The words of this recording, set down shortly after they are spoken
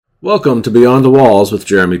Welcome to Beyond the Walls with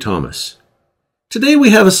Jeremy Thomas. Today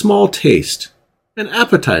we have a small taste, an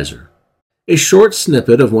appetizer, a short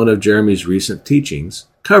snippet of one of Jeremy's recent teachings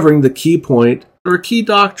covering the key point or key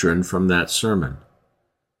doctrine from that sermon.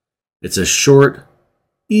 It's a short,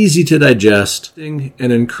 easy to digest, and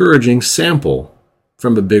encouraging sample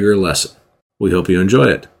from a bigger lesson. We hope you enjoy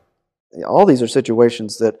it. All these are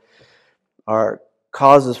situations that are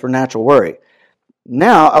causes for natural worry.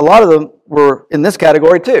 Now, a lot of them were in this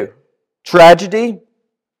category too. Tragedy,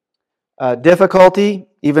 difficulty,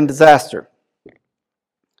 even disaster.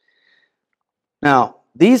 Now,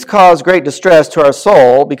 these cause great distress to our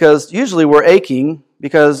soul because usually we're aching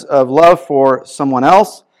because of love for someone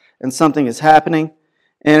else and something is happening,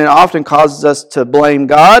 and it often causes us to blame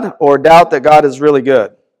God or doubt that God is really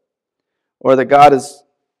good or that God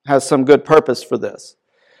has some good purpose for this.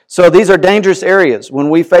 So these are dangerous areas. When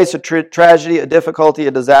we face a tragedy, a difficulty,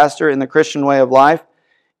 a disaster in the Christian way of life,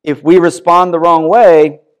 if we respond the wrong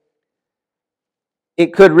way,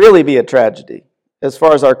 it could really be a tragedy as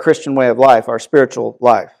far as our Christian way of life, our spiritual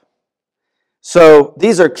life. So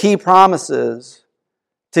these are key promises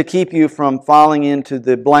to keep you from falling into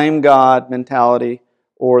the blame God mentality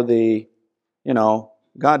or the,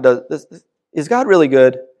 God does this. Is God really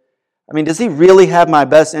good? I mean, does He really have my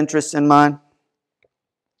best interests in mind?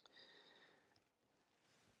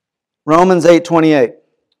 Romans 8:28.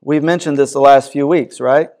 We've mentioned this the last few weeks,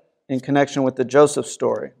 right? In connection with the Joseph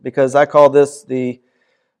story. Because I call this the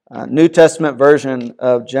New Testament version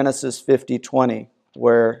of Genesis 50:20,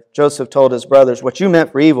 where Joseph told his brothers, what you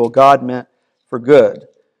meant for evil, God meant for good.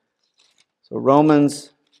 So Romans,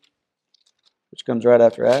 which comes right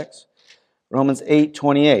after Acts, Romans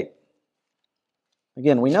 8:28.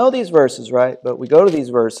 Again, we know these verses, right? But we go to these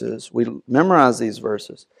verses, we memorize these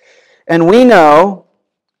verses, and we know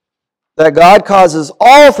that God causes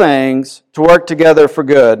all things to work together for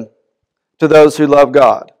good to those who love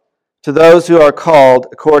God, to those who are called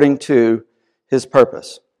according to His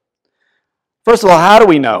purpose. First of all, how do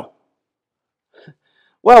we know?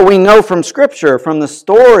 Well, we know from Scripture, from the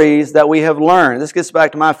stories that we have learned. This gets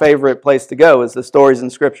back to my favorite place to go, is the stories in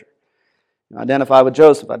Scripture. Identify with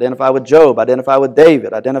Joseph, identify with Job, identify with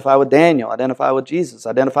David, identify with Daniel, identify with Jesus,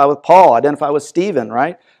 identify with Paul, identify with Stephen,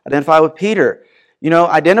 right? Identify with Peter.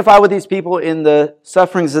 Identify with these people in the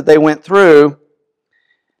sufferings that they went through.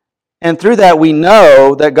 And through that, we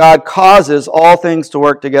know that God causes all things to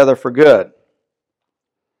work together for good.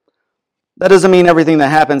 That doesn't mean everything that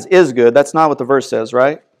happens is good. That's not what the verse says,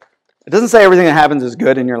 right? It doesn't say everything that happens is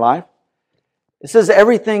good in your life. It says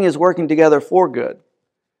everything is working together for good.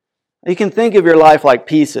 You can think of your life like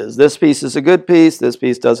pieces. This piece is a good piece. This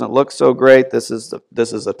piece doesn't look so great. This is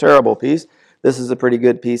a terrible piece. This is a pretty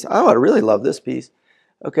good piece. Oh, I really love this piece.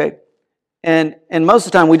 Okay. And most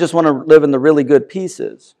of the time we just want to live in the really good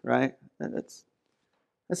pieces, right? That's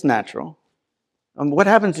natural. What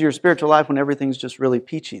happens to your spiritual life when everything's just really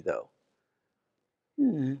peachy, though?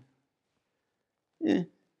 I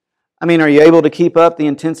mean, are you able to keep up the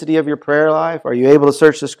intensity of your prayer life? Are you able to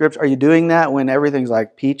search the Scripture? Are you doing that when everything's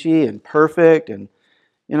like peachy and perfect? And,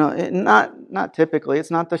 not typically.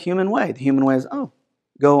 It's not the human way. The human way is,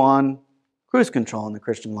 go on cruise control in the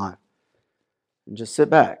Christian life and just sit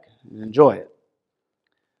back and enjoy it.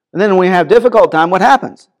 And then when we have difficult time, what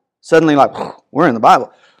happens? Suddenly, we're in the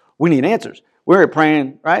Bible. We need answers. We're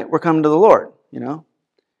praying, right? We're coming to the Lord,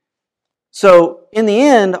 So, in the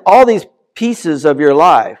end, all these pieces of your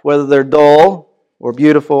life, whether they're dull or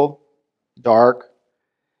beautiful, dark,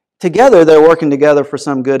 together they're working together for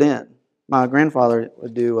some good end. My grandfather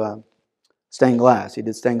would do stained glass. He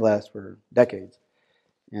did stained glass for decades.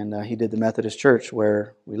 And he did the Methodist Church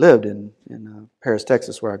where we lived in Paris,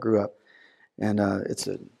 Texas, where I grew up. And it's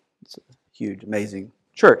a huge, amazing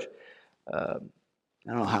church. I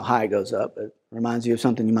don't know how high it goes up, but it reminds you of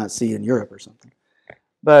something you might see in Europe or something.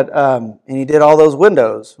 But and he did all those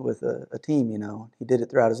windows with a team, He did it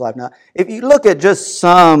throughout his life. Now, if you look at just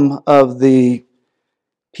some of the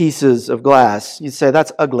pieces of glass, you'd say,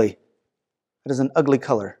 that's ugly. That is an ugly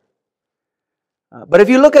color. But if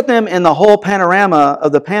you look at them in the whole panorama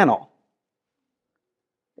of the panel,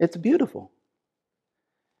 it's beautiful.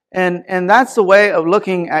 And that's the way of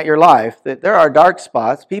looking at your life, that there are dark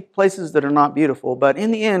spots, places that are not beautiful, but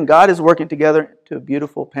in the end, God is working together to a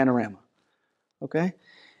beautiful panorama. Okay?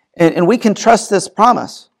 And we can trust this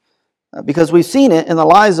promise because we've seen it in the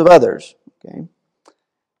lives of others. Okay?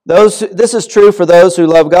 This is true for those who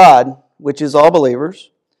love God, which is all believers.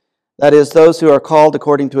 That is, those who are called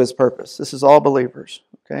according to His purpose. This is all believers.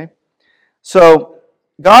 Okay? So,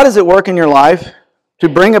 God is at work in your life to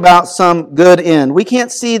bring about some good end. We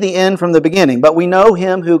can't see the end from the beginning, but we know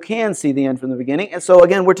Him who can see the end from the beginning. And so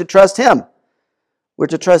again, we're to trust Him. We're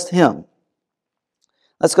to trust Him.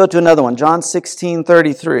 Let's go to another one. John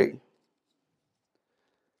 16:33.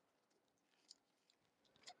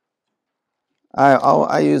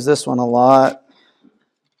 I use this one a lot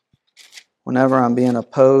whenever I'm being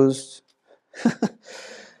opposed.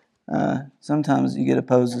 Sometimes you get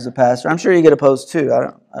opposed as a pastor. I'm sure you get opposed too.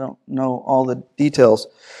 I don't know all the details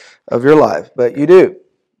of your life, but you do.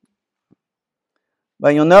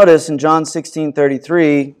 But you'll notice in John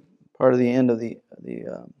 16:33, part of the end of the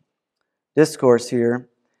discourse here,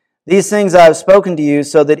 these things I have spoken to you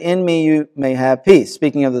so that in me you may have peace.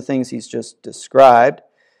 Speaking of the things he's just described.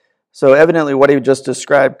 So evidently what he just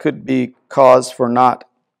described could be cause for not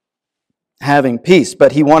having peace,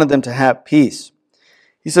 but he wanted them to have peace.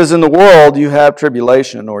 He says, in the world you have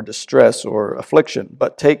tribulation or distress or affliction,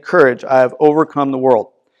 but take courage, I have overcome the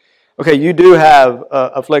world. Okay, you do have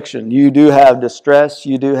affliction, you do have distress,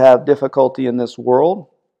 you do have difficulty in this world.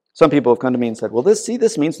 Some people have come to me and said, well, this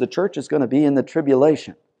means the church is going to be in the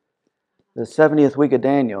tribulation. The 70th week of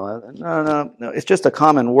Daniel. No, it's just a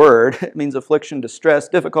common word. It means affliction, distress,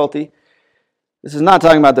 difficulty. This is not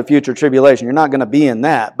talking about the future tribulation. You're not going to be in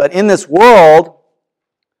that. But in this world,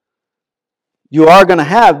 you are going to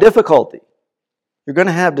have difficulty. You're going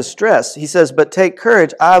to have distress. He says, but take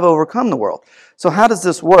courage, I've overcome the world. So how does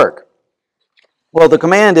this work? Well, the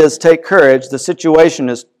command is take courage. The situation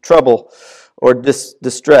is trouble or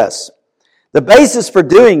distress. The basis for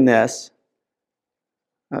doing this,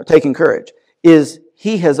 taking courage, is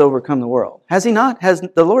He has overcome the world. Has He not? Has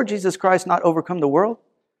the Lord Jesus Christ not overcome the world?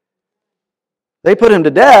 They put Him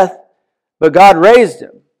to death, but God raised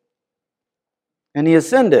Him. And He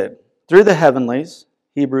ascended through the heavenlies,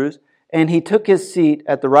 Hebrews, and He took His seat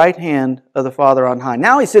at the right hand of the Father on high.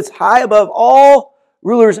 Now He sits high above all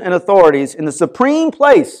rulers and authorities in the supreme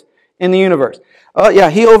place in the universe. Oh yeah,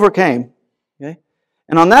 He overcame. Okay?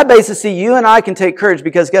 And on that basis, see, you and I can take courage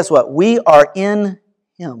because guess what? We are in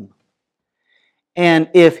Him. And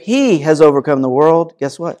if He has overcome the world,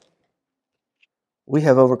 guess what? We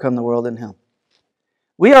have overcome the world in Him.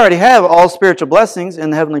 We already have all spiritual blessings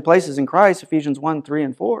in the heavenly places in Christ, Ephesians 1, 3,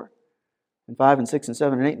 and 4, and 5, and 6, and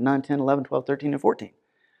 7, and 8, and 9, 10, 11, 12, 13, and 14.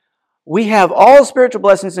 We have all spiritual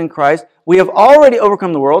blessings in Christ. We have already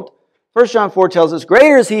overcome the world. 1 John 4 tells us,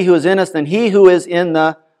 greater is He who is in us than he who is in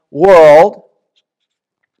the world.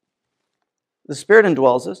 The Spirit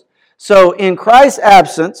indwells us. So in Christ's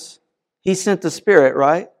absence, He sent the Spirit,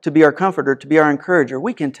 right, to be our comforter, to be our encourager.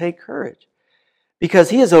 We can take courage because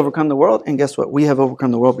He has overcome the world. And guess what? We have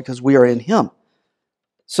overcome the world because we are in Him.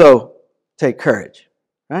 So take courage,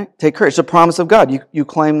 right? Take courage. It's a promise of God. You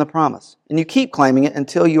claim the promise. And you keep claiming it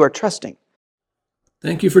until you are trusting.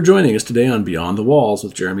 Thank you for joining us today on Beyond the Walls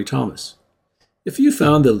with Jeremy Thomas. If you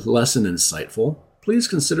found the lesson insightful, please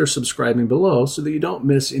consider subscribing below so that you don't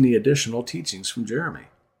miss any additional teachings from Jeremy.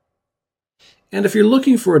 And if you're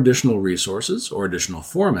looking for additional resources or additional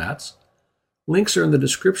formats, links are in the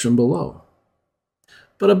description below.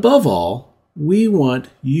 But above all, we want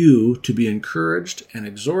you to be encouraged and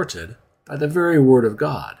exhorted by the very Word of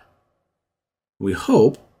God. We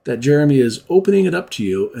hope that Jeremy is opening it up to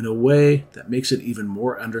you in a way that makes it even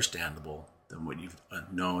more understandable than what you've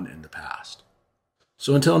known in the past.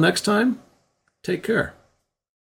 So until next time, take care.